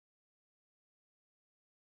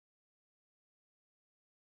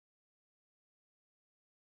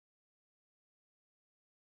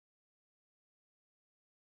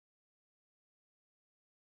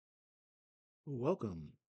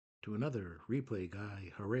Welcome to another Replay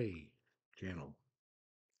Guy Hooray channel,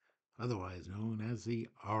 otherwise known as the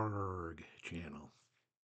ARG channel.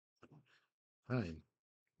 Hi,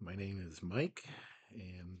 my name is Mike,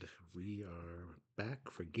 and we are back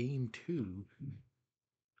for Game 2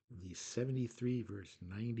 of the 73 versus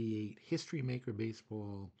 98 History Maker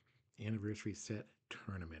Baseball Anniversary Set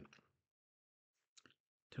Tournament.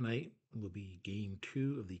 Tonight will be Game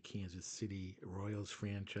 2 of the Kansas City Royals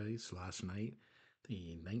franchise. Last night,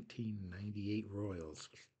 the 1998 Royals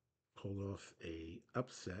pulled off a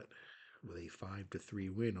upset with a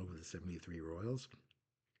 5-3 win over the 73 Royals,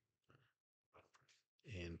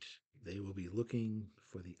 and they will be looking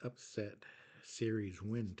for the upset series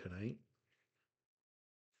win tonight,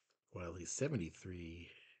 while the 73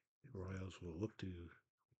 Royals will look to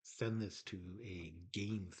send this to a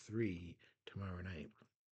Game 3 tomorrow night.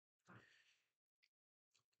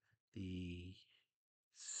 The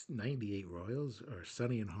 98 Royals are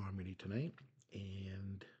sunny and harmony tonight,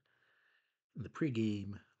 and in the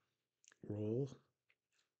pregame role,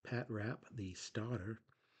 Pat Rapp, the starter,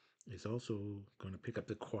 is also going to pick up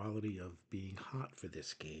the quality of being hot for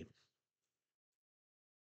this game.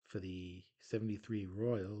 For the 73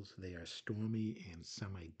 Royals, they are stormy and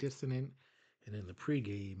semi-dissonant, and in the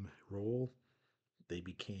pregame role, they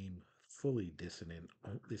became fully dissonant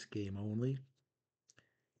this game only.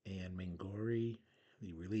 And Mangori,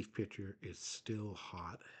 the relief pitcher, is still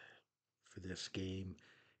hot for this game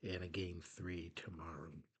and a Game 3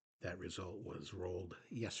 tomorrow. That result was rolled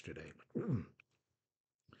yesterday.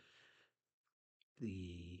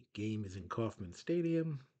 The game is in Kauffman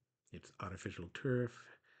Stadium. It's artificial turf,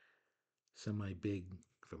 semi-big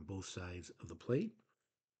from both sides of the plate.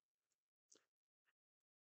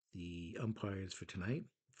 The umpires for tonight,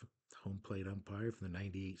 home plate umpire for the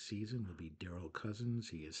 98 season will be Darrell Cousins.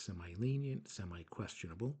 He is semi-lenient,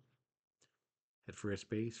 semi-questionable. At first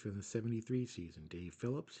base for the 73 season, Dave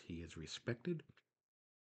Phillips. He is respected.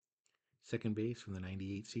 Second base from the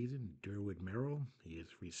 98 season, Durwood Merrill. He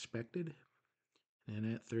is respected.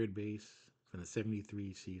 And at third base for the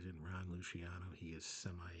 73 season, Ron Luciano. He is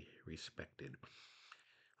semi-respected.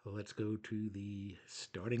 Let's go to the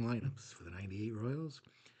starting lineups for the 98 Royals.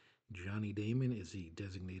 Johnny Damon is the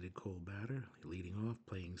designated cold batter, leading off,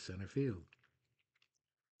 playing center field.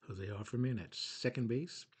 Jose Offerman at second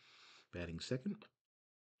base, batting second.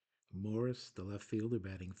 Morris, the left fielder,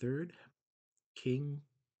 batting third. King,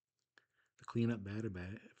 the cleanup batter,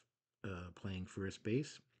 playing first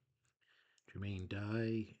base. Jermaine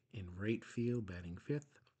Dye in right field, batting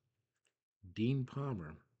fifth. Dean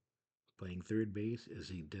Palmer, playing third base, is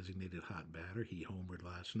the designated hot batter. He homered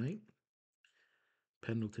last night.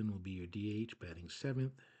 Pendleton will be your DH, batting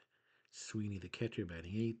seventh. Sweeney, the catcher,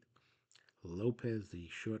 batting eighth. Lopez, the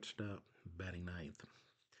shortstop, batting ninth.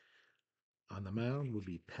 On the mound will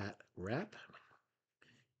be Pat Rapp.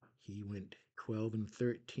 He went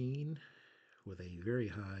 12-13 with a very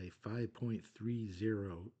high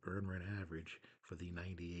 5.30 earned run average for the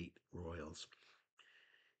 98 Royals.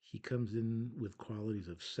 He comes in with qualities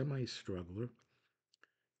of semi-struggler,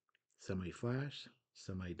 semi-flash,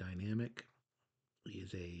 semi-dynamic. He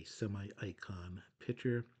is a semi-icon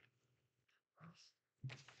pitcher.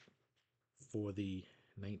 For the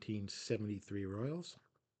 1973 Royals,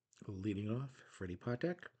 leading off, Freddie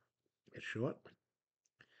Patek at short.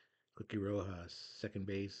 Cookie Rojas, second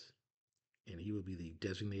base, and he will be the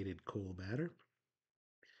designated cold batter.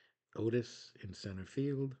 Otis in center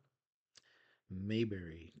field.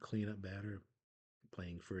 Mayberry, cleanup batter,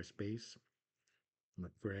 playing first base.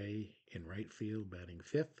 McRae in right field, batting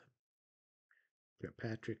fifth.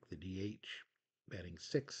 Kirkpatrick, the DH, batting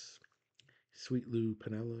sixth. Sweet Lou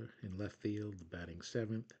Piniella in left field, batting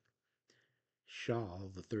seventh. Shaw,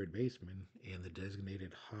 the third baseman, and the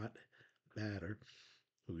designated hot batter,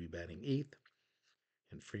 will be batting eighth.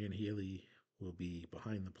 And Fran Healy will be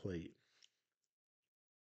behind the plate.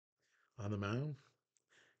 On the mound,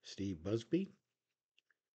 Steve Busby.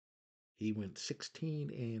 He went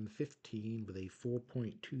 16-15 with a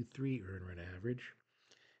 4.23 earned run average,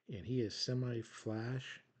 and he is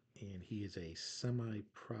semi-flash, and he is a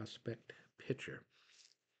semi-prospect pitcher.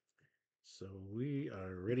 So we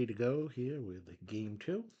are ready to go here with Game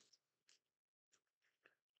 2.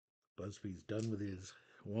 Busby's done with his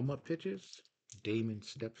warm-up pitches. Damon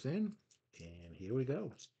steps in, and here we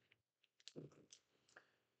go.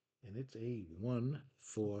 And it's a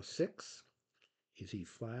 1-4-6. Is he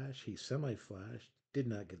flash? He's semi-flash. Did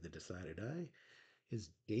not get the decided eye. Is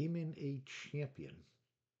Damon a champion?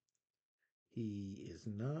 He is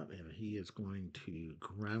not, and he is going to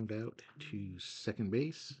ground out to second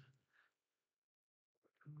base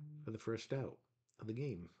for the first out of the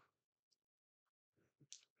game.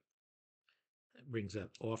 Brings up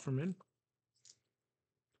Offerman,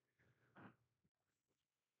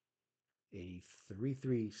 a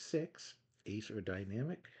 3-3-6. Ace or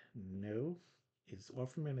dynamic? No. Is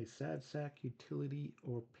Offerman a sad sack, utility,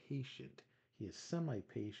 or patient? He is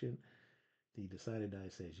semi-patient. The decided die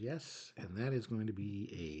says yes, and that is going to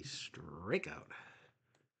be a strikeout.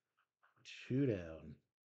 2 down.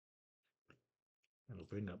 That'll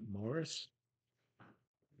bring up Morris.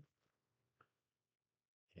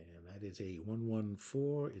 And that is a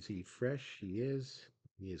 1-1-4. Is he fresh? He is.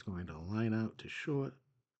 He is going to line out to short.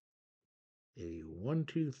 A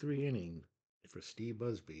 1-2-3 inning for Steve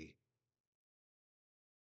Busby.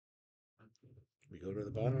 We go to the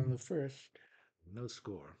bottom of the first. No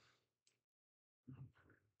score.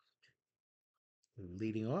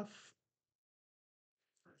 Leading off,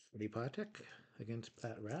 Freddie Patek against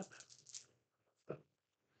Pat Rapp.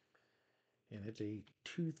 And it's a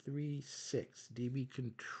 2-3-6. DB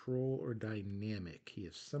control or dynamic. He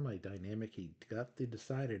is semi-dynamic. He got the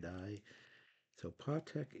decider die. So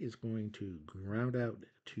Patek is going to ground out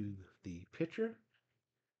to the pitcher.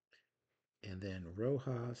 And then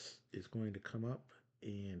Rojas is going to come up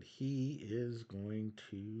and he is going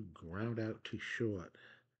to ground out to short.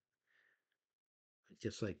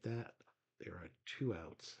 Just like that, there are 2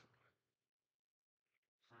 outs.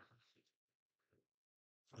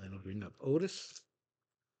 Then I'll bring up Otis.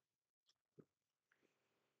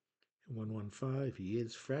 1-1-5. He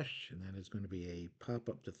is fresh, and that is going to be a pop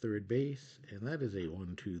up to third base, and that is a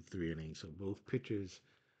 1-2-3 inning. So both pitchers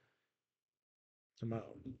come out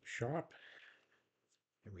sharp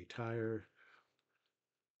and retire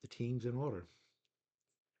the teams in order.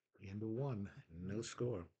 End of 1, no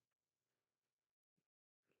score.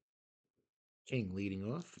 King leading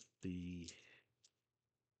off, the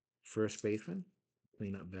first baseman,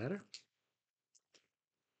 cleanup batter.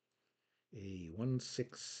 A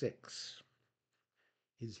 1-6-6.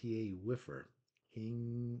 Is he a whiffer?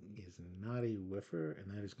 King is not a whiffer, and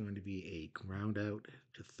that is going to be a ground out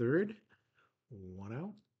to third. 1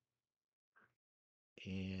 out.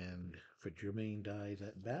 And for Jermaine Dye's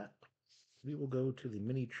at bat, we will go to the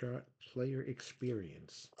mini chart player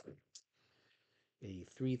experience. A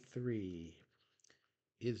 3-3.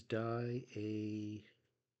 Is Dye a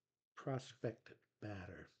prospect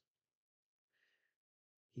batter?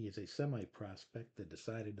 He is a semi-prospect. The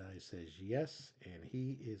decided die says yes, and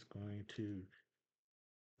he is going to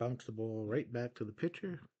bounce the ball right back to the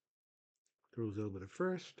pitcher. Throws over to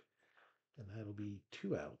first, and that'll be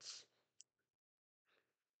 2 outs.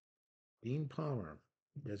 Dean Palmer,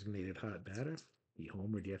 designated hot batter. He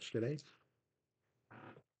homered yesterday.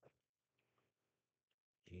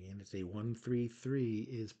 And it's a 1-3-3.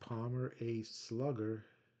 Is Palmer a slugger?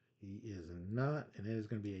 He is not, and it is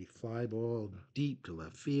going to be a fly ball deep to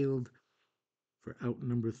left field for out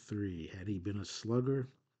number 3. Had he been a slugger,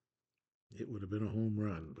 it would have been a home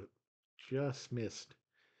run, but just missed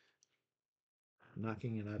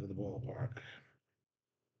knocking it out of the ballpark.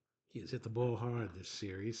 He has hit the ball hard this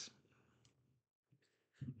series.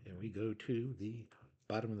 And we go to the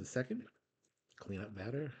bottom of the second. Cleanup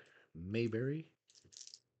batter, Mayberry,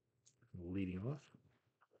 leading off.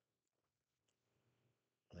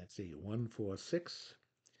 Let's see, 1-4-6.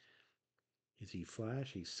 Is he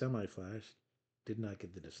flash? He's semi-flash. Did not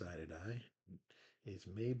get the decided eye. Is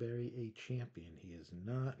Mayberry a champion? He is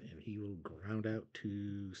not, and he will ground out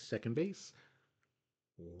to second base.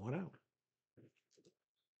 1 out.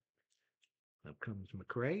 Up comes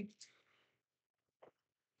McRae.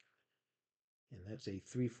 And that's a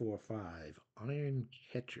 3-4-5. Iron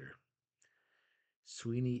catcher.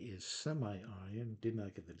 Sweeney is semi-iron. Did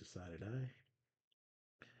not get the decided eye.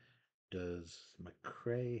 Does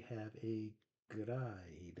McRae have a good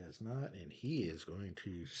eye? He does not, and he is going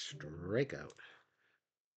to strike out.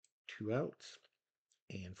 2 outs.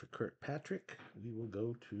 And for Kirkpatrick, we will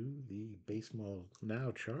go to the Baseball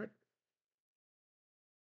Now chart.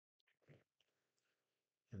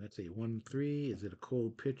 And that's a 1-3. Is it a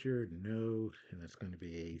cold pitcher? No. And that's going to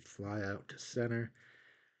be a fly out to center.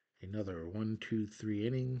 Another 1-2-3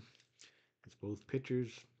 inning. It's both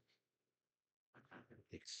pitchers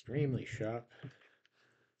extremely sharp.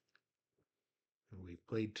 We've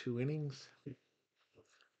played 2 innings.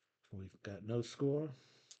 We've got no score.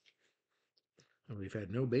 And we've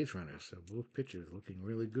had no base runners, so both pitchers looking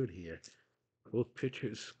really good here. Both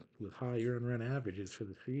pitchers with high earned run averages for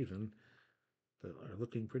the season that are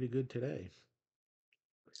looking pretty good today.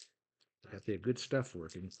 Got their good stuff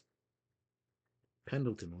working.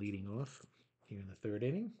 Pendleton leading off here in the third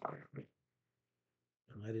inning.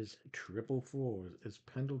 And that is 444. Is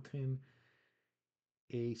Pendleton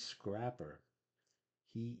a scrapper?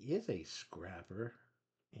 He is a scrapper.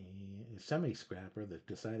 And semi-scrapper. The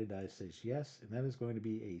decided die says yes, and that is going to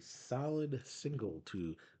be a solid single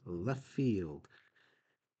to left field.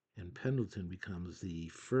 And Pendleton becomes the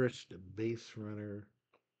first base runner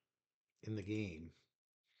in the game.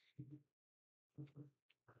 I'm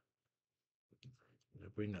going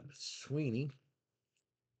to bring up Sweeney.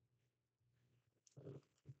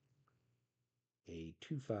 A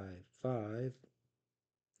 2.55.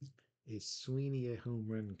 Is Sweeney a home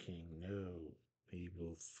run king? No. He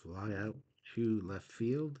will fly out to left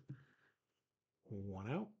field.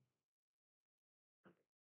 One out.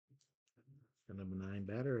 The number 9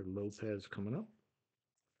 batter, Lopez, coming up.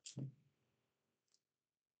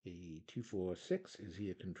 A 2.46. Is he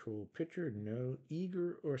a control pitcher? No.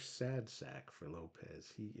 Eager or sad sack for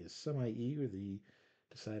Lopez? He is semi-eager. The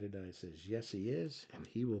decided die says yes, he is, and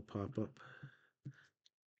he will pop up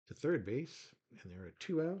to third base. And there are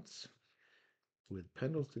 2 outs with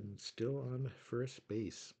Pendleton still on first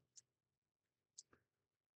base.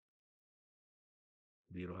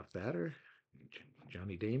 Leadoff batter,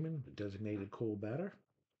 Johnny Damon, the designated cold batter.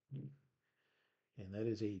 And that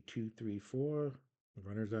is a 2-3-4.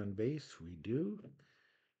 Runners on base. We do.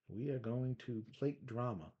 We are going to plate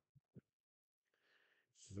drama.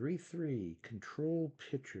 3-3. Control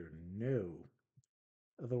pitcher. No.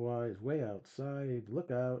 Otherwise, way outside. Look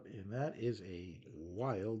out. And that is a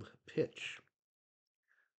wild pitch.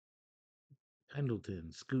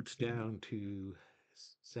 Pendleton scoots down to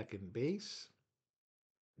second base.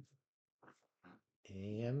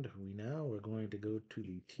 And we now are going to go to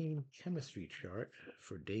the team chemistry chart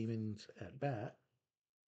for Damon's at bat.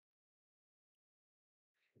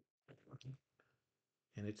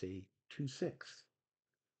 And it's a 2-6.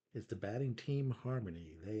 It's the batting team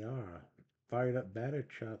harmony. They are. Fired up batter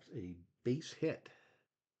chops a base hit.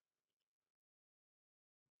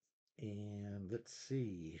 And let's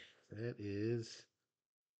see. That is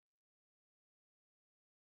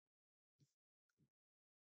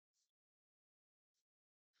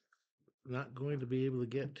not going to be able to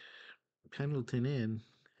get Pendleton in,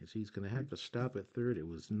 as he's going to have to stop at third. It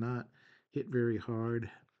was not hit very hard.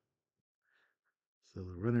 So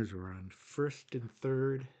the runners are on first and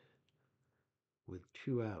third with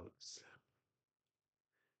 2 outs.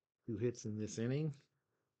 2 hits in this inning.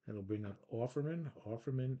 That'll bring up Offerman.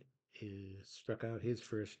 Offerman is struck out his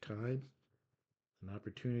first time. An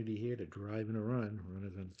opportunity here to drive in a run.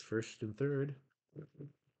 Runners on first and third.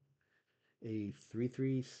 A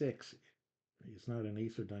 3-3-6. He's not an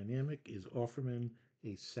ace or dynamic. Is Offerman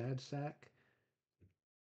a sad sack,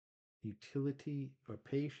 utility, or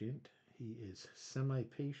patient? He is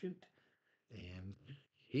semi-patient, and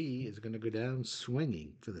he is going to go down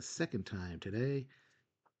swinging for the second time today.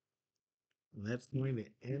 And that's going to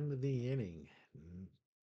end the inning.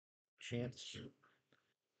 Chance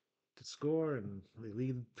to score, and they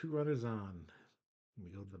lead 2 runners on. We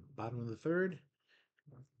go to the bottom of the third.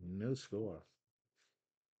 No score.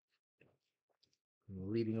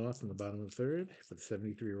 Leading off in the bottom of the third for the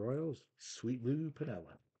 73 Royals, Sweet Lou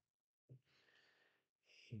Piniella.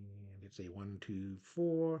 And it's a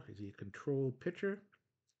 1-2-4. Is he a control pitcher?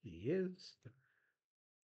 He is.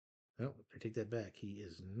 Oh, I take that back. He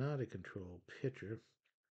is not a control pitcher.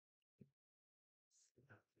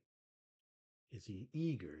 Is he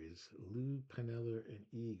eager? Is Lou Piniella an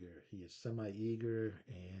eager? He is semi-eager,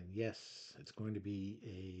 and yes, it's going to be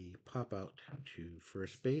a pop out to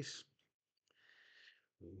first base.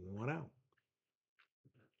 1 out.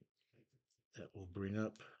 That will bring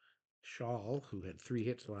up Shaw, who had 3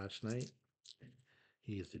 hits last night.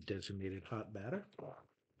 He is the designated hot batter.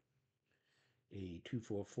 A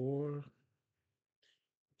 2.44.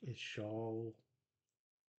 Is Shaw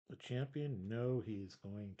a champion? No, he's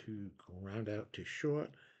going to ground out to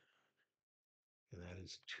short. And that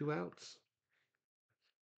is 2 outs.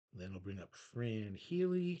 Then we'll bring up Fran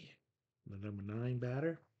Healy, the number 9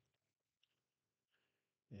 batter.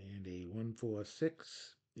 And a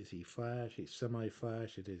 1.46. Is he flash? A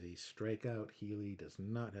semi-flash. It is a strikeout. Healy does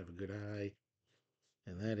not have a good eye.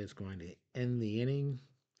 And that is going to end the inning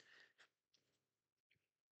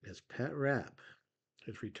as Pat Rapp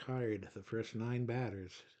has retired the first 9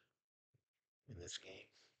 batters in this game.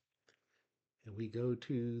 And we go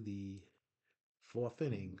to the 4th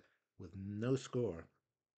inning with no score.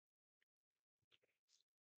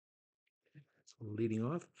 Leading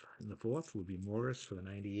off in the 4th will be Morris for the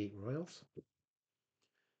 98 Royals.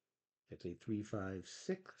 It's a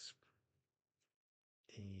 3.56.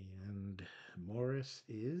 And Morris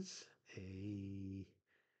is a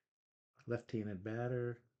left-handed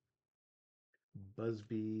batter.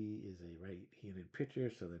 Busby is a right-handed pitcher,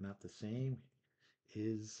 so they're not the same.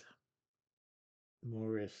 Is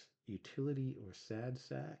Morris utility or sad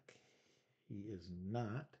sack? He is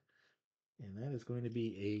not. And that is going to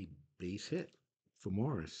be a base hit for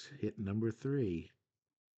Morris. Hit number 3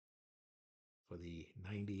 for the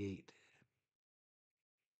 98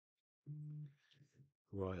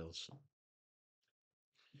 Royals.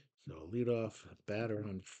 So leadoff batter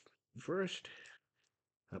on first.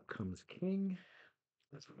 Up comes King.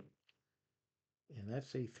 And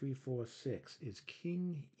that's a 3-4-6. Is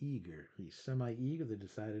King eager? He's semi eager. The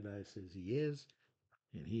decided eye says he is.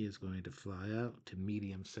 And he is going to fly out to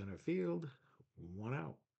medium center field. 1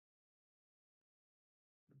 out.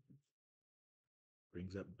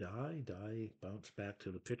 Brings up Die. Die bounce back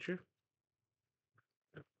to the pitcher.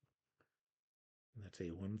 And that's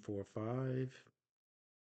a 1-4-5.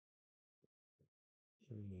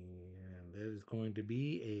 And that is going to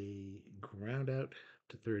be a ground out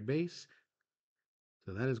to third base.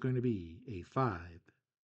 So that is going to be a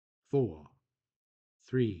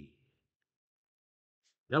 5-4-3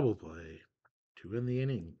 double play to end the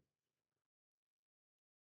inning.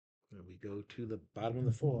 And we go to the bottom of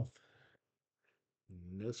the fourth.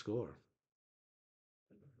 No score.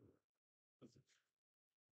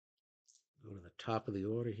 Go to the top of the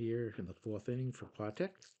order here in the fourth inning for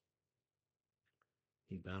Patek.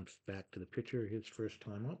 He bounced back to the pitcher his first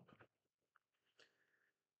time up.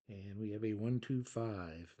 And we have a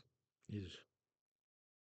 1-2-5.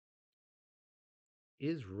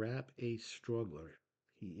 Is Rap a struggler?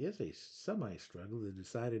 He is a semi-struggler. The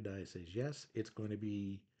decided die says yes. It's going to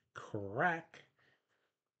be crack.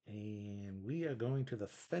 And we are going to the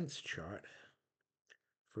fence chart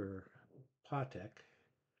for Patek.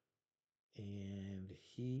 And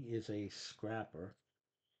he is a scrapper.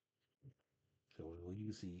 So we'll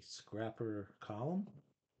use the scrapper column.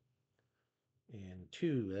 And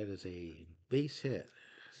 2, that is a base hit.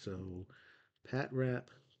 So Pat Rap,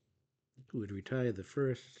 who would retire the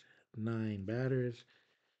first 9 batters,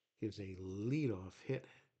 gives a leadoff hit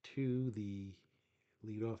to the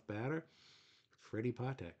leadoff batter, Freddie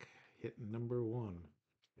Patek, hit number 1.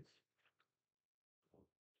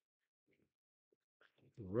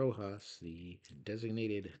 Rojas, the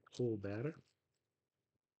designated pull batter,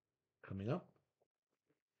 coming up.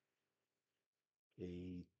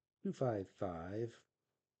 A 2-5-5.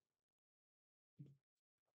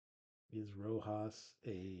 Is Rojas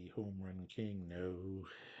a home run king? No.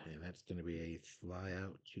 And that's going to be a fly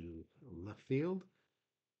out to left field.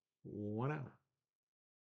 1 out.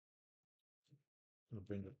 We'll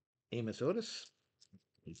bring up Amos Otis.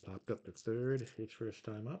 He popped up to third his first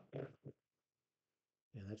time up.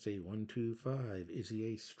 And that's a 1-2-5. Is he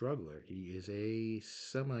a struggler? He is a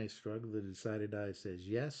semi-struggler. The decided die says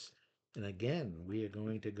yes. And again, we are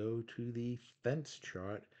going to go to the fence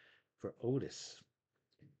chart for Otis.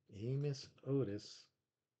 Amos Otis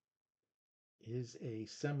is a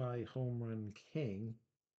semi-home run king.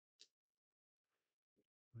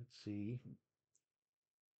 Let's see.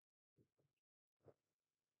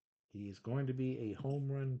 He is going to be a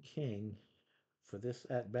home run king for this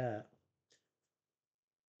at bat.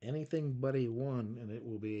 Anything but a 1, and it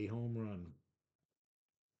will be a home run.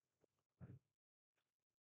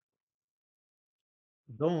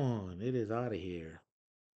 Gone. It is out of here.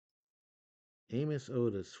 Amos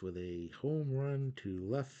Otis with a home run to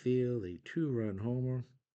left field, a 2-run homer.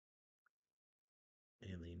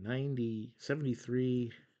 And the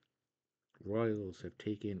 73 Royals have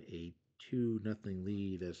taken a 2-0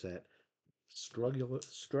 lead as that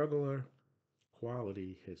struggler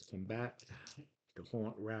quality has come back to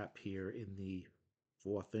haunt Rap here in the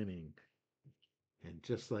fourth inning. And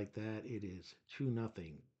just like that, it is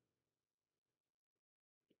 2-0.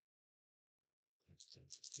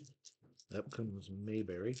 Up comes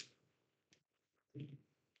Mayberry. It's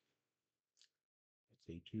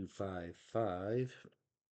a 2-5-5.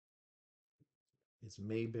 Is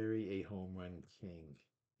Mayberry a home run king?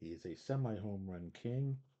 He is a semi home run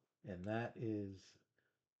king, and that is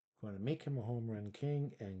going to make him a home run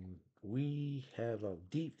king. And we have a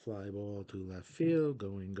deep fly ball to left field,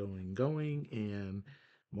 going, and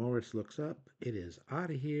Morris looks up. It is out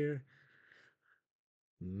of here.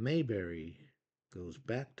 Mayberry goes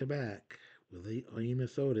back to back with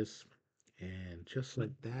Amos Otis, and just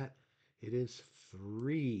like that, it is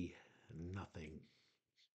 3-0.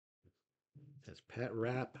 As Pat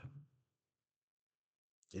Rapp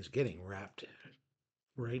is getting wrapped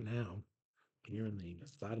right now here in the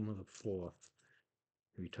bottom of the fourth.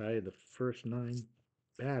 Retired the first 9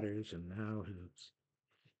 batters, and now he's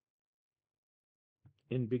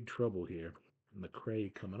in big trouble here.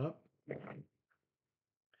 McRae coming up.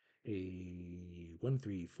 A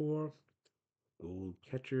 1-3-4. Gold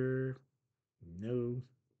catcher. No.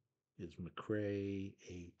 Is McRae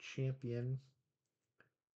a champion?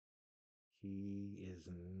 He is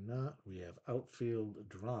not. We have outfield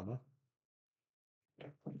drama.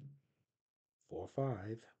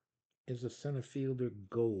 4-5 is a center fielder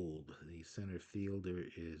gold. The center fielder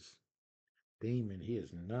is Damon. He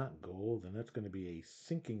is not gold, and that's going to be a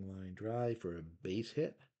sinking line drive for a base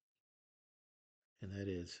hit. And that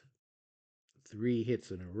is 3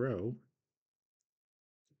 hits in a row.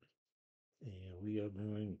 And we are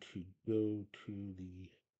going to go to the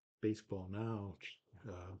Baseball Now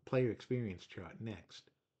player experience chart next.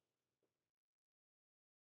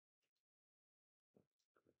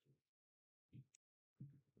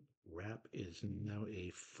 Rap is now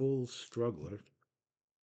a full struggler.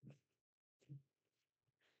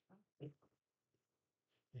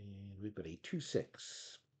 And we've got a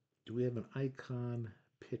 2-6. Do we have an icon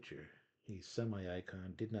pitcher? He's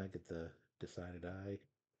semi-icon, did not get the decided eye.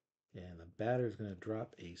 And the batter is going to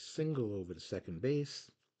drop a single over to second base.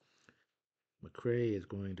 McRae is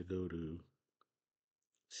going to go to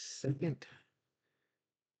second.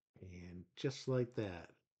 And just like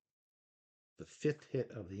that, the 5th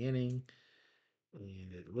hit of the inning.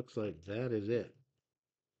 And it looks like that is it.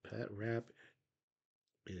 Pat Rapp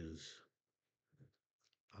is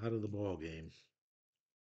out of the ball game.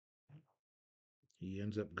 He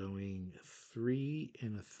ends up going 3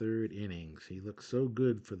 1/3 innings. He looked so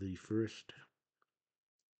good for the first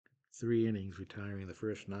 3 innings, retiring the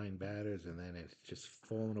first 9 batters, and then it's just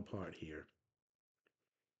fallen apart here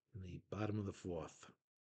in the bottom of the 4th.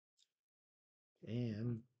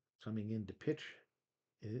 And coming in to pitch,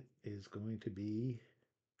 it is going to be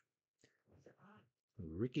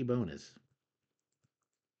Ricky Bonas.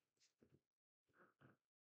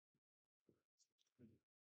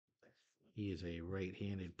 He is a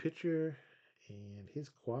right-handed pitcher, and his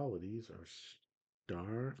qualities are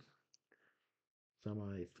star,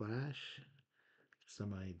 semi-flash,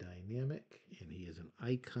 semi-dynamic, and he is an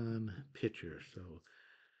icon pitcher. So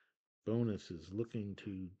Bonus is looking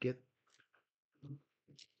to get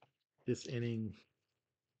this inning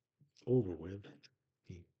over with.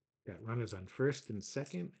 He got runners on first and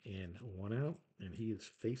second and 1 out, and he is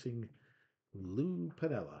facing Lou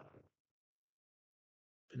Piniella.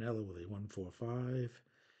 Piniella with a 1.45.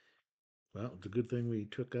 Well, it's a good thing we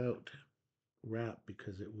took out Rap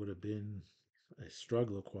because it would have been a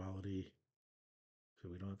struggler quality, so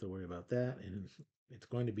we don't have to worry about that. And it's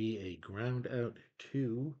going to be a ground out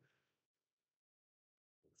to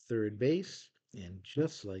third base. And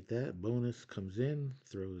just like that, Bonus comes in,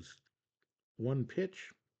 throws one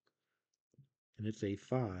pitch, and it's a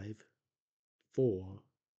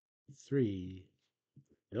 5-4-3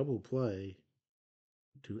 double play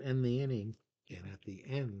to end the inning. And at the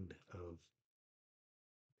end of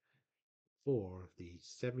 4, the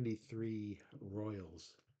 73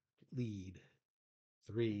 Royals lead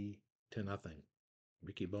 3-0.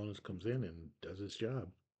 Ricky Bonus comes in and does his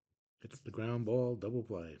job. It's the ground ball double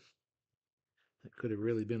play. That could have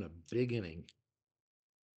really been a big inning.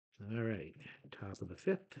 All right, top of the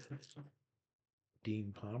 5th.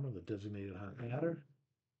 Dean Palmer, the designated hot batter.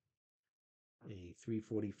 A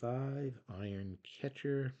 3.45 iron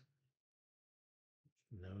catcher.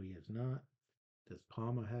 No, he is not. Does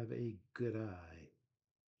Palmer have a good eye?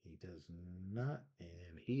 He does not,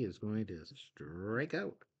 and he is going to strike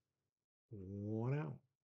out. 1 out.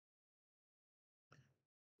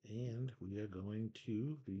 And we are going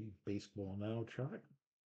to the Baseball Now chart.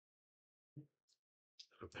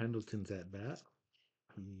 Pendleton's at bat.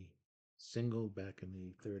 He singled back in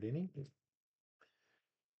the 3rd inning.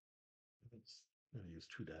 No, he was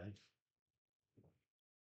 2 die.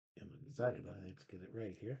 And decided, let's get it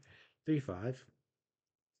right here. 3-5.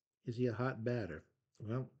 Is he a hot batter?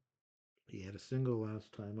 Well, he had a single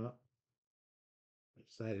last time up.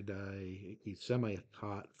 Decided he's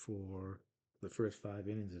semi-hot for the first 5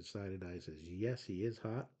 innings. Decided says yes, he is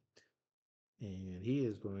hot, and he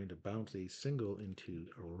is going to bounce a single into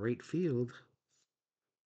right field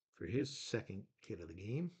for his 2nd hit of the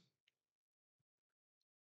game.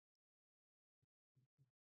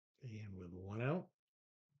 And with 1 out,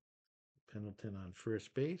 Pendleton on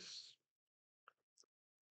first base.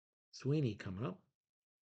 Sweeney coming up.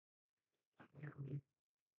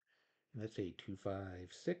 That's a 2.56.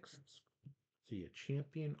 Is he a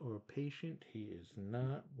champion or a patient? He is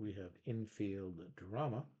not. We have infield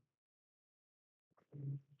drama.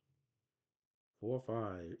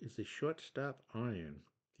 4-5 is the shortstop iron.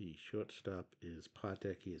 The shortstop is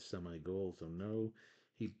Patek. He is semi-gold, so no.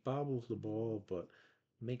 He bobbles the ball, but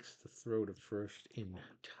makes the throw to first in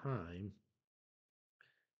time.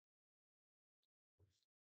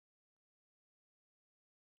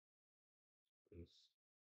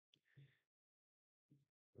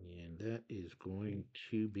 And that is going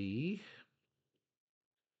to be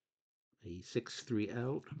A 6-3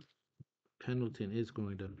 out. Pendleton is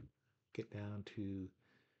going to get down to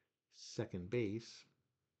second base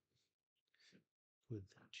with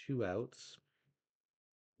 2 outs.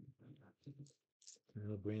 And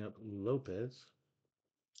he'll bring up Lopez.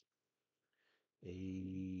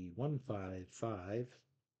 A 1-5-5.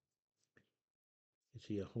 Is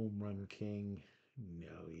he a home run king?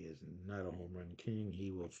 No, he is not a home run king.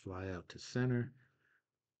 He will fly out to center.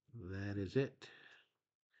 That is it.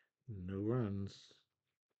 No runs.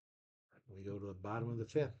 We go to the bottom of the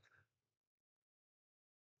fifth.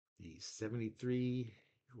 The 73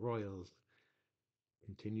 Royals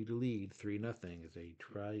continue to lead 3-0 as they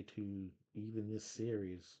try to even this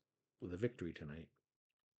series with a victory tonight.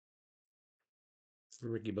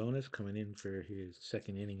 Ricky Bonus coming in for his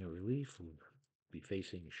second inning of relief will be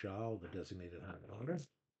facing Shaw, the designated hot runner.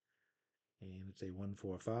 And it's a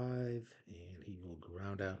 1-4-5, and he will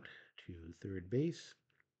ground out to third base.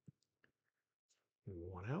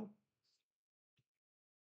 1 out.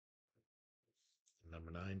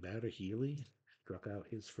 Number 9 batter, Healy, struck out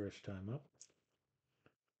his first time up.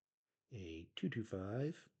 A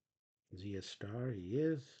 2-2-5. Is he a star? He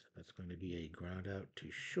is. That's going to be a ground out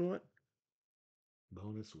to short.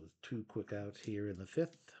 Bonus with 2 quick outs here in the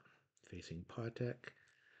fifth. Facing Patek,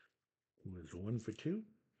 who is 1 for 2.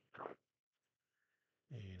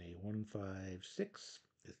 And a 1-5-6.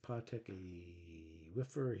 Is Patek a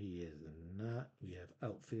whiffer? He is not. We have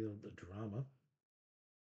outfield drama.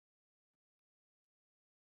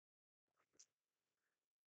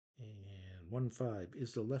 And 1-5.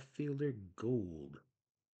 Is the left fielder Gold?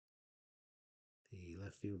 The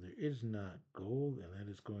left fielder is not Gold, and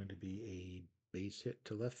that is going to be a base hit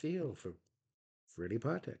to left field for Freddie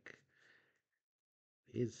Patek.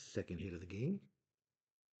 His second hit of the game.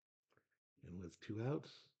 And with 2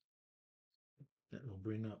 outs, that will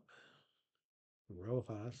bring up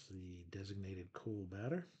Rojas, the designated Cole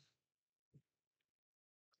batter.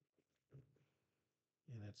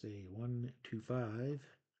 And that's a 1-2-5.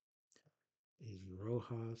 Is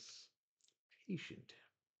Rojas patient?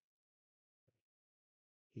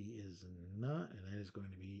 He is not, and that is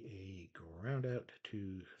going to be a ground out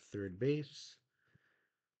to third base.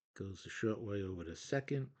 Goes the short way over to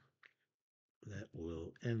second. That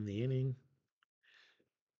will end the inning.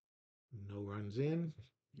 No runs in.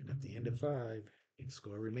 And at the end of 5, the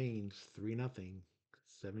score remains 3-0.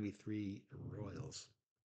 73 Royals.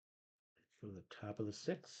 For the top of the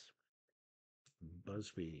 6th,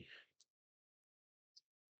 Busby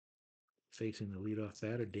facing the leadoff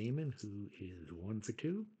batter, Damon, who is 1 for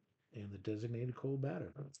 2, and the designated Cole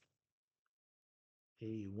batter.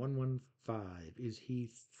 A 1-1-5. Is he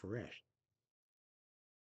fresh?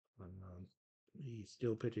 He's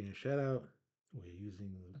still pitching a shutout. We're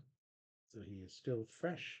using, so he is still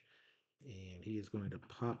fresh, and he is going to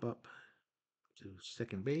pop up to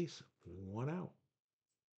second base. 1 out.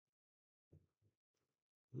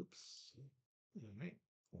 Oops. All right.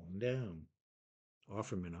 1 down.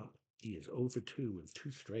 Offerman up. He is 0 for 2 with 2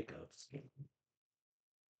 strikeouts.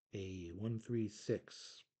 A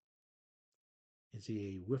 1-3-6. Is he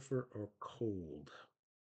a whiffer or cold?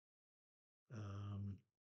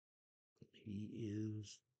 He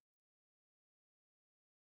is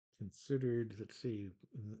considered, let's see,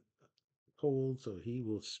 cold, so he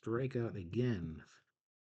will strike out again.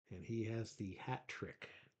 And he has the hat trick.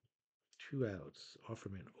 2 outs.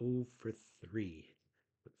 Offerman 0 for 3.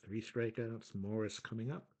 With 3 strikeouts. Morris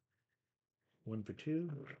coming up. 1 for 2.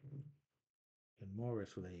 And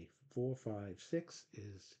Morris with a 4-5-6.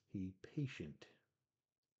 Is he patient?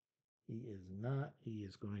 He is not. He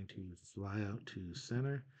is going to fly out to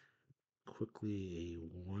center. Quickly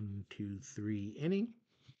a 1-2-3 inning.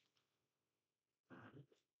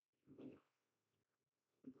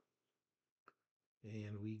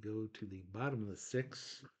 And we go to the bottom of the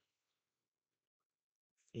 6th.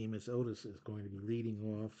 Amos Otis is going to be leading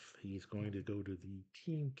off. He's going to go to the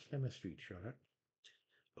team chemistry chart.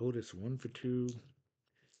 Otis 1 for 2.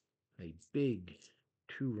 A big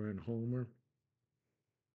 2-run homer.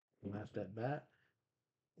 Last at bat.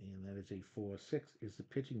 And that is a 4-6. Is the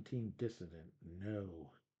pitching team dissident?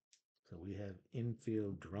 No. So we have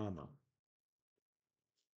infield drama.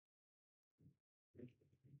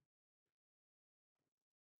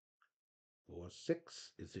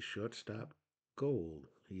 4-6 is the shortstop Gold.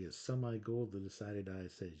 He is semi-gold. The decided eye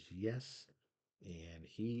says yes. And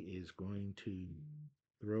he is going to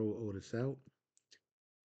throw Otis out.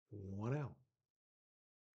 1 out.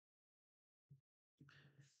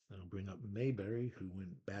 I'll bring up Mayberry, who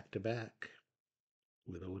went back-to-back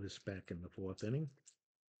with Otis back in the 4th inning.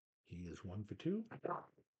 He is 1 for 2.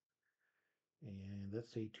 And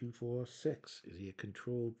let's say 246. Is he a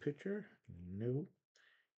controlled pitcher? No.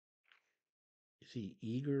 Is he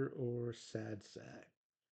eager or sad sack?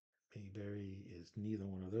 Mayberry is neither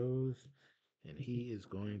one of those, and he is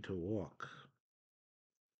going to walk.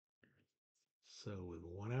 So with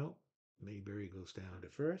one out, Mayberry goes down to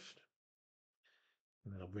first.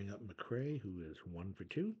 And that'll bring up McCray, who is 1 for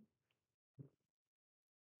 2.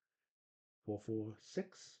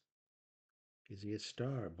 446. Is he a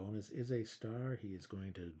star? Bonus is a star. He is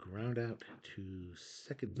going to ground out to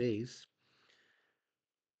second base.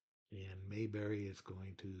 And Mayberry is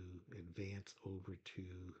going to advance over to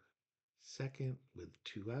second with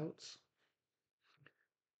 2 outs.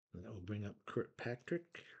 And that will bring up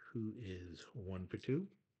Kirkpatrick, who is 1 for 2.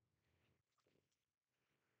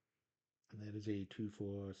 And that is a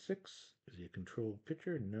 246. Is he a controlled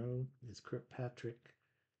pitcher? No. Is Kirkpatrick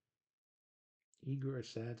eager or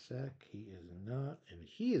sad sack? He is not, and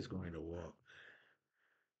he is going to walk.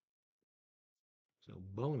 So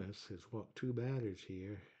Bonus has walked 2 batters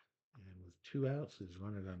here, and with 2 outs, is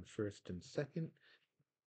running on first and second.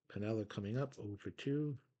 Piniella coming up 0 for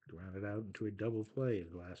 2, grounded out into a double play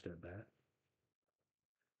his last at bat.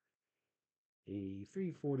 A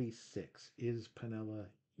 346. Is Piniella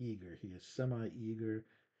eager? He is semi-eager.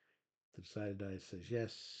 The decided die says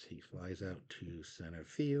yes. He flies out to center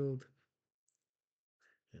field.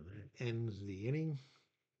 And that ends the inning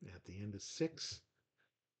at the end of 6.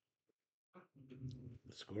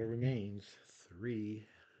 The score remains 3-0.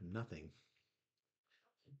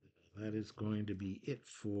 That is going to be it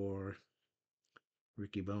for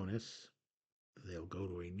Ricky Bonus. They'll go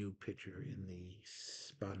to a new pitcher in the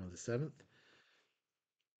bottom of the 7th.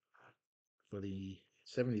 For the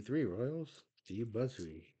 73 Royals, Steve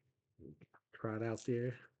Busby trot out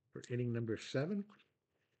there for inning number 7.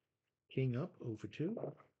 King up 0 for 2.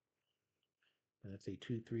 That's a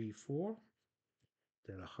 2-3-4. Is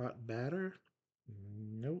that a hot batter?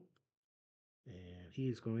 Nope. And he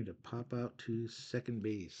is going to pop out to second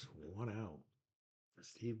base. 1 out.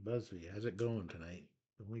 Steve Busby, how's it going tonight?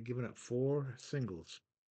 Only giving up 4 singles.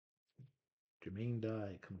 Jermaine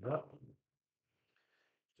Dye comes up.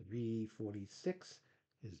 346.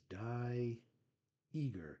 Is Dye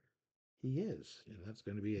eager? He is. And that's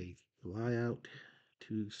going to be a fly out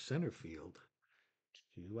to center field.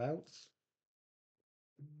 2 outs.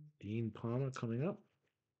 Dean Palmer coming up.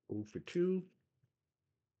 0 for 2.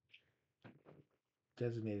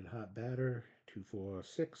 Designated hot batter.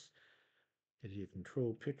 246. Is he a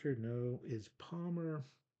control pitcher? No. Is Palmer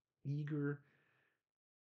eager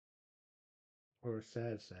or a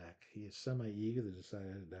sad sack? He is semi-eager. The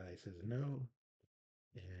decided die says no.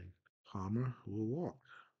 And Palmer will walk.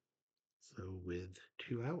 So with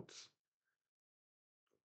 2 outs,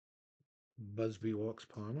 Busby walks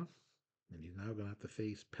Palmer, and he's now going to have to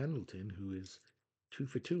face Pendleton, who is 2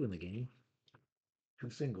 for 2 in the game. 2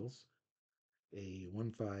 singles, a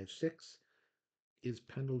 156. Is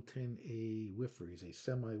Pendleton a whiffer? He's a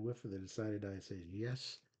semi-whiffer. The decided die says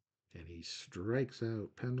yes, and he strikes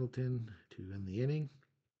out Pendleton to end the inning.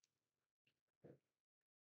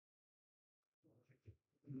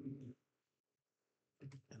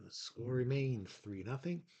 And the score remains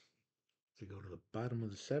 3-0. To go to the bottom of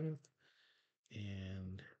the 7th,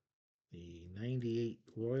 and the 98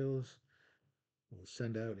 Royals will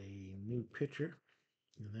send out a new pitcher,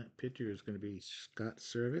 and that pitcher is going to be Scott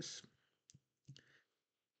Service.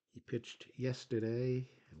 He pitched yesterday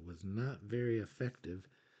and was not very effective,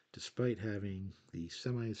 despite having the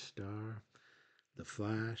semi-star, the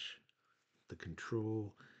flash, the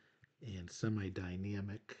control, and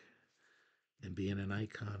semi-dynamic, and being an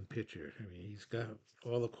icon pitcher. I mean, he's got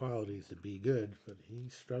all the qualities to be good, but he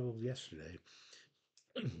struggled yesterday.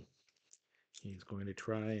 He's going to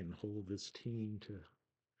try and hold this team to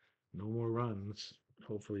no more runs.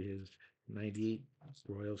 Hopefully his 98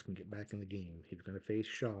 Royals can get back in the game. He's going to face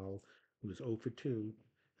Shaw, who is 0 for 2,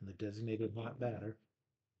 and the designated hot batter.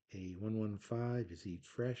 A 115. Is he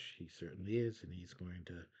fresh? He certainly is, and he's going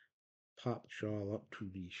to pop Shaw up to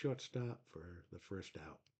the shortstop for the first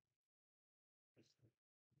out.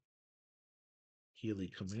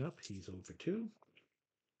 Healy coming up. He's 0 for 2.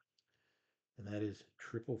 And that is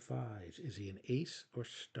triple fives. Is he an ace or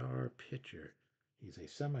star pitcher? He's a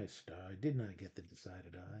semi-star. I did not get the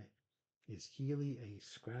decided eye. Is Healy a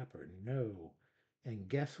scrapper? No. And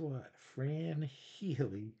guess what? Fran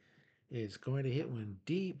Healy is going to hit one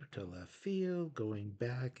deep to left field. Going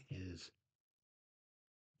back is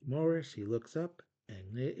Morris. He looks up,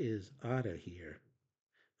 and it is out of here.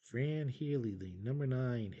 Fran Healy, the number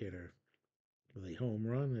 9 hitter, with a home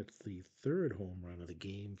run. It's the 3rd home run of the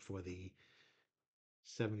game for the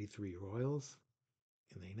 73 Royals.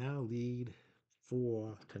 And they now lead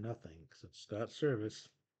 4-0. So Scott Service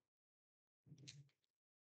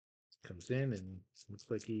comes in and looks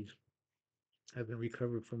like he hasn't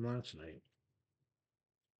recovered from last night.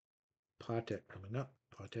 Patek coming up.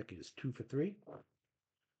 Patek is 2 for 3.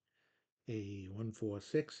 A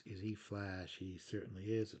 1-4-6. Is he flash? He certainly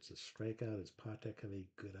is. It's a strikeout. Does Patek have a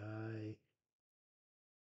good eye?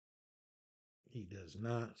 He does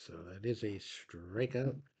not. So that is a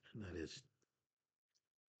strikeout. That is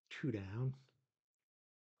 2 down.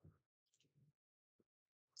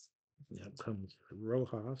 Now comes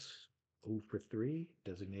Rojas, 0 for 3,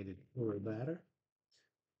 designated for a batter.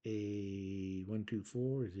 A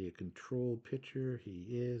 1-2-4. Is he a control pitcher? He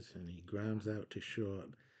is, and he grounds out to short.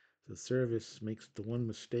 The Service makes the one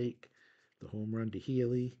mistake, the home run to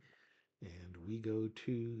Healy, and we go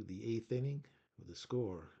to the 8th inning with a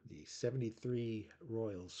score: the 73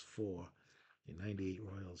 Royals 4, the 98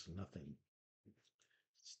 Royals nothing.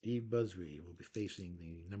 Steve Busby will be facing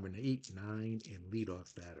the number 8, 9, and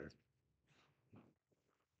leadoff batter.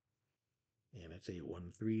 And it's a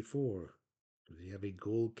 1-3-4. Does he have a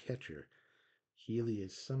gold catcher? Healy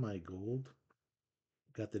is semi-gold.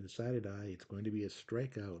 Got the decided eye. It's going to be a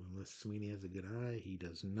strikeout unless Sweeney has a good eye. He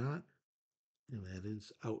does not. And that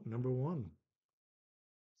is out number 1.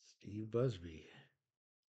 Steve Busby.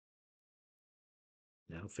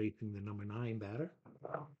 Now facing the number 9 batter.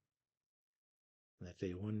 That's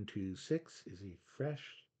a 1-2-6. Is he fresh?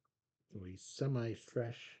 Or he's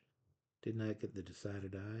semi-fresh? Did not get the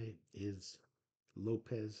decided eye. Is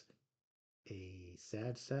Lopez a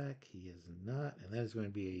sad sack? He is not. And that is going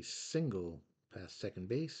to be a single past second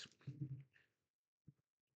base.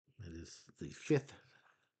 That is the 5th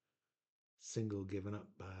single given up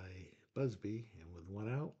by Busby. And with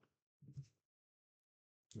 1 out,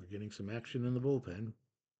 we're getting some action in the bullpen.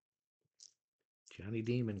 Johnny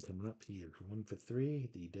Damon coming up. He is 1 for 3,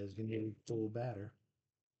 the designated full batter.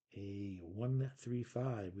 A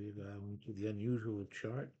 1-3-5. We're going to the unusual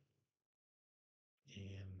chart.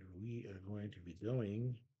 And we are going to be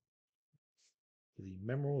going to the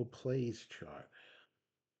memorable plays chart.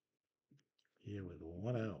 Here with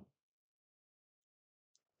 1 out.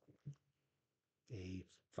 A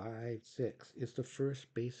 5-6. Is the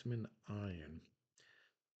first baseman iron?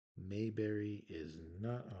 Mayberry is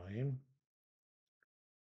not iron.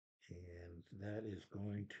 And that is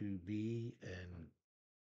going to be an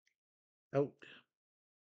out.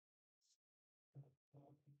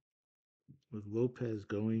 With Lopez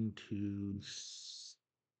going to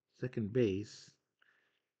second base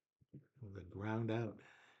with a ground out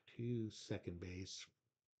to second base.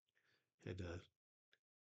 Had to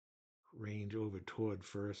range over toward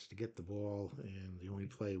first to get the ball, and the only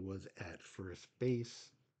play was at first base.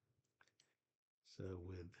 So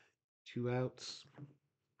with 2 outs,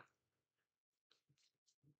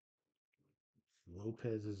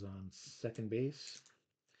 Lopez is on second base,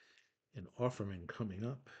 and Offerman coming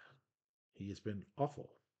up. He has been awful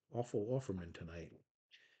Offerman tonight.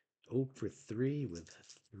 0 for 3 with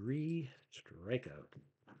 3 strikeout.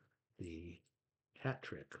 The hat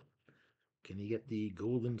trick. Can he get the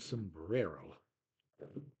golden sombrero?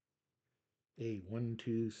 A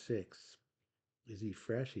 1-2-6. Is he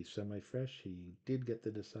fresh? He's semi-fresh. He did get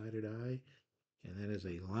the decided eye. And that is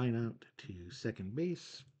a line out to second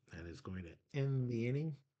base. That is going to end the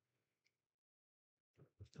inning.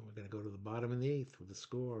 And we're going to go to the bottom of the 8th with a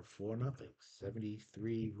score of 4-0.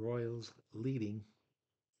 73 Royals leading.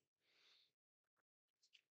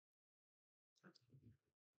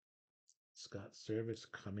 Scott Service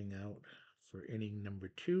coming out for inning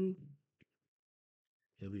number 2.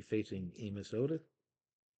 He'll be facing Amos Oda,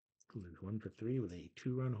 who is 1 for 3 with a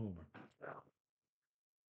 2-run homer.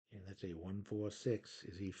 And that's a 1-4-6.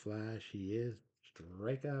 Is he flash? He is.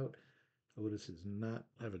 Strikeout. Otis does not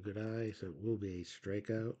have a good eye, so it will be a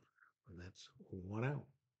strikeout. And that's 1 out.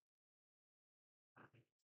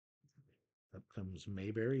 Up comes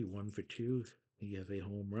Mayberry, 1 for 2. He has a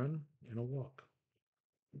home run and a walk.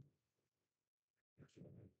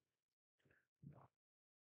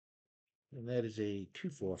 And that is a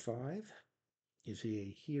 2-4-5. Is he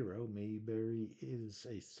a hero? Mayberry is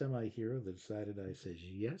a semi-hero. The decided eye says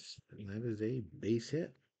yes. And that is a base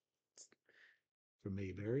hit for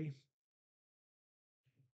Mayberry.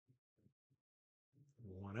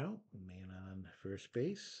 1 out. Man on first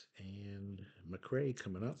base. And McRae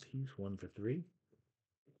coming up. He's 1 for 3.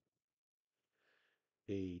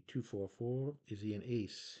 A 2-4-4. Is he an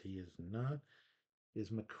ace? He is not.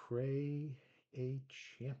 Is McRae a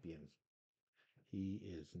champion? He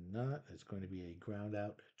is not. It's going to be a ground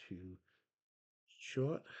out to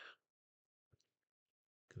short.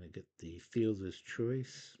 Going to get the fielder's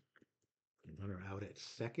choice. Runner out at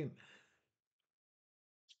second.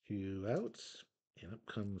 Two outs, and up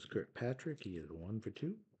comes Kirkpatrick. He is 1 for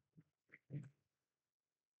 2.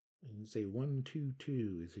 And you say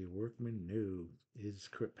 1-2-2. Is he a workman? No. Is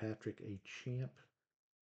Kirkpatrick a champ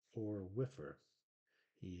or a whiffer?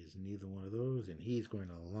 He is neither one of those, and he's going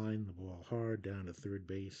to line the ball hard down to third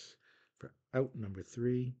base for out number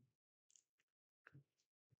 3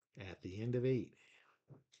 at the end of 8.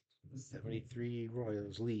 73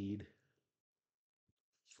 Royals lead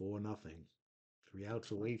 4-0. 3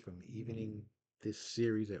 outs away from evening this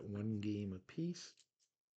series at 1 game apiece.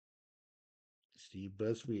 Steve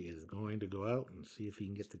Busby is going to go out and see if he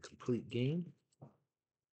can get the complete game.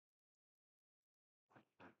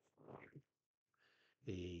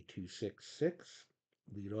 A 2-6-6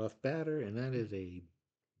 leadoff batter, and that is a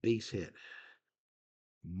base hit.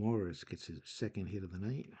 Morris gets his second hit of the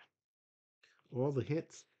night. All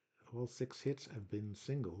 6 hits have been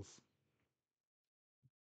singles.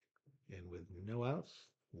 And with no outs,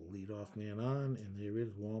 leadoff man on, and there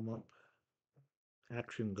is warm-up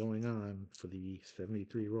action going on for the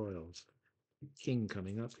 73 Royals. King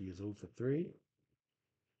coming up, he is 0 for 3.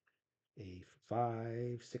 A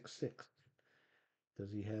 5-6-6.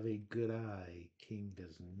 Does he have a good eye? King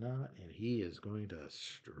does not, and he is going to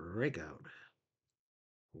strike out.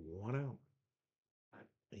 1 out.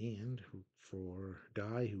 And for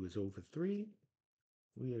Die, who is 0 for 3,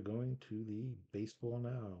 we are going to the Baseball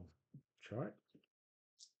Now chart.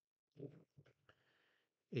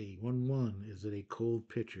 A 1-1. Is it a cold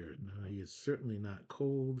pitcher? No, he is certainly not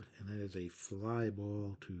cold, and that is a fly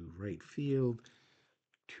ball to right field.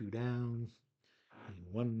 2 down, and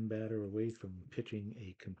 1 batter away from pitching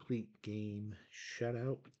a complete game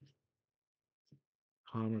shutout.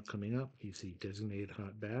 Palmer coming up. He's the designated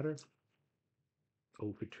hot batter.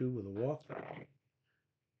 0 for 2 with a walk.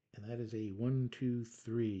 And that is a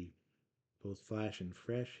 1-2-3. Both flash and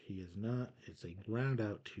fresh. He is not. It's a ground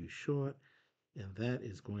out too short. And that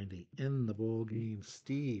is going to end the ball game.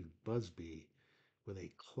 Steve Busby with a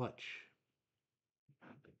clutch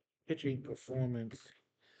pitching performance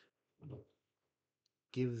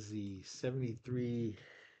gives the 73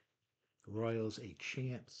 Royals a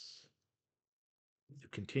chance to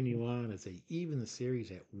continue on as they even the series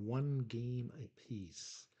at 1 game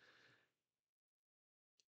apiece.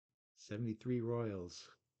 73 Royals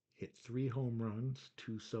hit 3 home runs,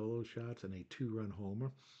 2 solo shots, and a 2-run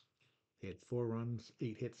homer. They had 4 runs,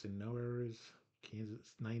 8 hits, and no errors.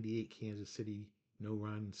 98 Kansas City, no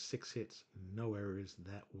runs, 6 hits, no errors.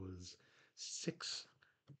 That was 6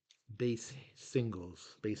 base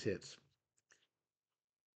hits.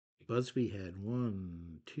 Busby had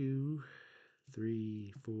 1, 2,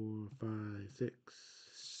 3, 4, 5, 6,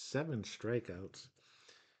 7 strikeouts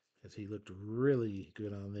as he looked really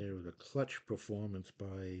good on there with a clutch performance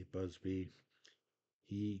by Busby.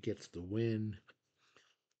 He gets the win.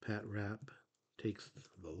 Pat Rapp takes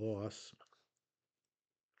the loss.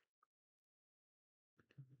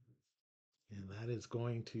 And that is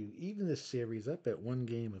going to even this series up at 1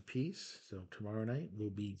 game apiece. So tomorrow night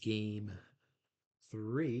will be game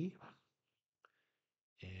 3.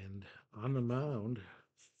 And on the mound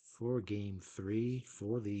for game 3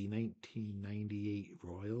 for the 1998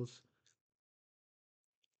 Royals,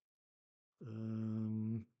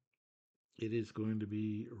 it is going to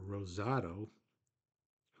be Rosado,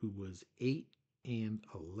 who was 8-11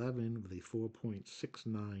 with a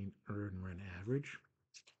 4.69 earned run average.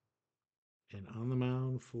 And on the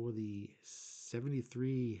mound for the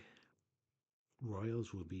 73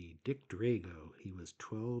 Royals will be Dick Drago. He was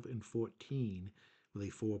 12-14 with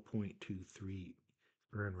a 4.23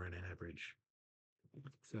 earned run average.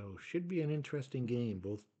 So should be an interesting game.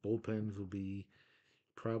 Both bullpens will be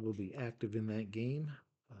probably active in that game.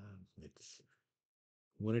 It's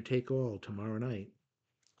winner take all tomorrow night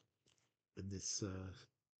in this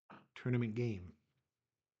tournament game.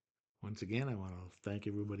 Once again, I want to thank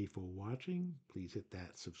everybody for watching. Please hit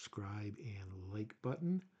that subscribe and like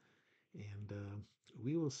button. And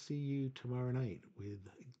we will see you tomorrow night with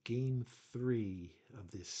game 3 of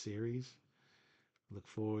this series. Look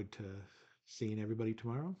forward to seeing everybody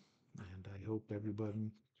tomorrow. And I hope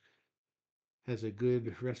everybody has a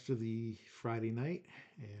good rest of the Friday night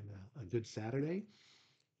and a good Saturday.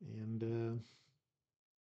 And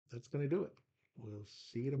that's going to do it. We'll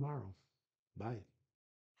see you tomorrow. Bye.